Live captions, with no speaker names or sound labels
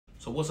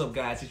So what's up,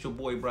 guys? It's your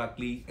boy BROC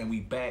Li, and we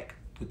back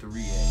with the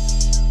react.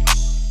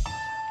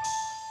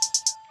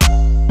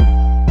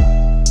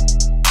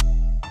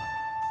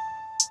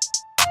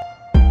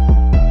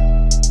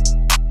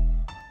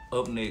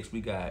 Up next,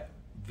 we got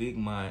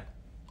VickMont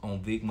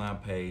on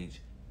VickMont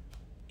page.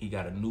 He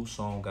got a new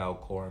song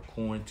out called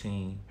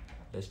Quarantine.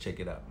 Let's check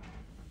it out.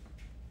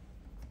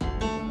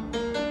 Run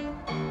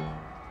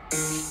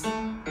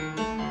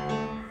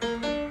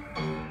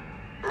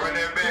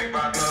that back,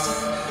 my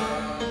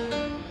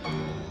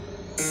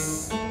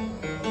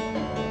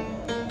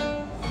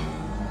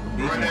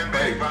Run that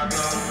back, my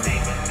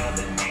Name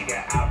another nigga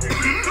out here.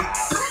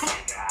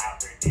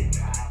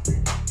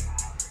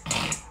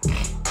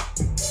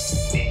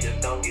 Niggas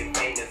don't get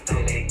famous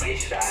till they get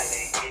shot.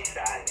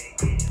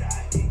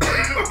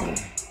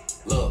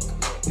 Look,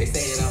 they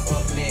say that I'm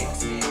up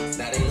next.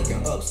 Now they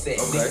looking upset.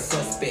 Okay. Nigga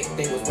suspect.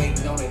 They was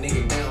waiting on a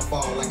nigga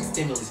downfall like a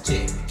stimulus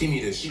check. Give me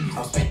the shit.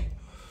 I'm spending.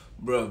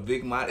 Bro,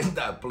 VickMont is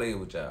not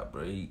playing with y'all,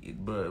 bro.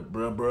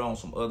 Bro, on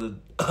some other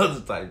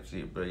type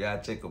shit, bro.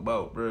 Y'all check him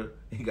out, bro.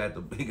 He got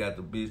the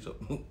bitch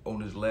on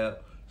his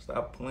lap.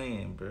 Stop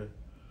playing, bro.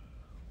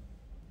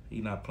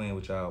 He not playing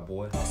with y'all,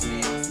 boy. Now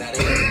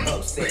they looking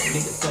upset.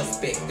 Nigga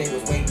suspect. They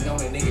was waiting on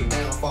a nigga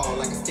downfall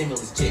like a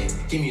stimulus check.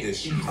 Give me the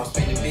shit. I'm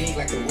spending big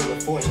like the Wheel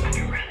of Fortune.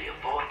 You really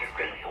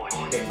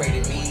avoid. They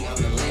rated me, I'm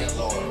the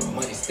landlord.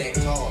 Money stacked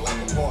tall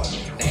like a party.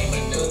 Name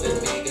another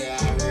nigga, I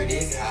heard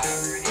it's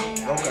high.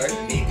 Okay.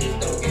 Niggas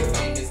don't get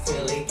famous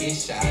till they get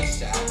shot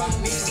by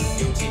me.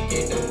 You chick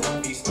in the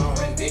movie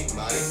starring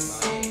VickMont.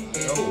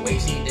 The way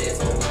she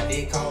dance on my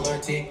dick, call her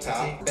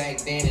TikTok. Back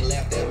then it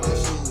left at my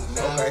shoes.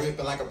 Now I'm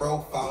ripping like a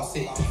broke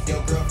faucet.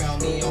 Your girl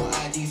found me on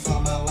IG, saw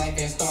my life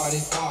and started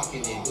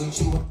stalking it. Would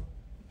you?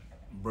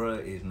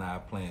 Bruh is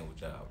not playing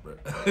with y'all,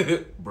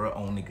 bruh. Bruh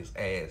on niggas'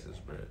 asses,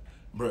 bruh.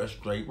 Bruh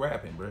straight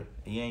rapping, bruh.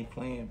 He ain't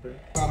playing, bruh.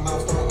 Her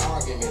mouth start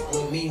arguments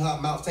with me, her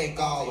mouth take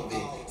all of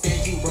it.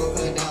 Since you broke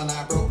her down,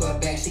 I broke her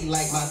back, she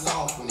like my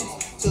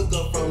softness. Took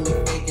her from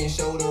the fake and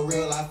showed her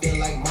real, I feel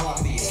like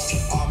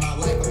Morpheus. All my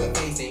life I've been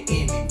facing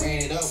envy,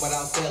 ran it up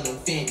without selling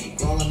Fendi.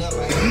 Growing up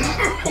I ain't like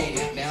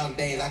penny,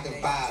 nowadays I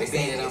can buy. They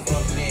say that I'm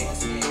up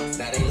next,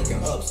 now they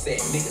looking upset.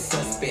 Niggas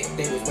suspect,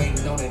 they was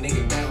waiting on a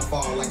nigga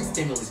downfall like a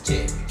stimulus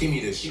check. Give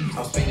me the shit,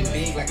 I'm spending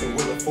big like the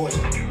Wheel of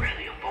Fortune. You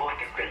really avoid.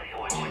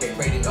 They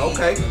rated me,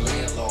 Okay. I'm the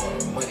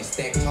landlord. Money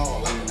stacked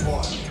tall like a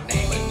party.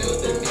 Name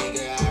another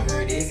nigga, I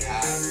heard it's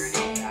high.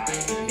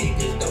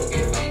 Niggas don't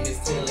get famous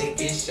till they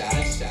get shot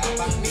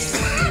by me.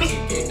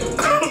 Get the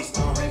movie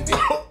starring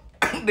Vick.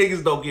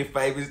 Niggas don't get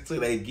famous till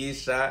they get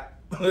shot.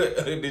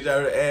 Did y'all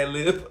hear the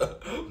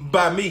ad-lib?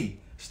 By me.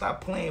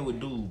 Stop playing with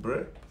dude,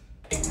 bruh.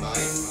 The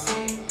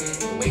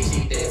way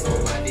she dance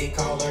on my dick,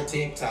 call her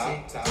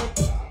TikTok.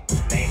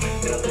 Name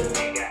another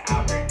nigga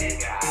out here.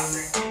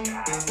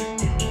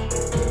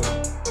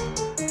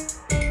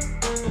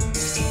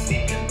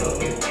 Niggas don't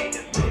get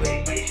famous till they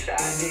get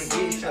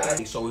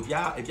shot. So if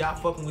y'all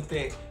fucking with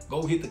that,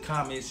 go hit the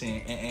comments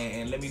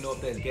and let me know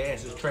if that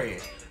gas is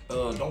trash.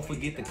 Don't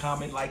forget to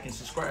comment, like, and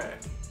subscribe.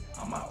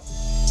 I'm out.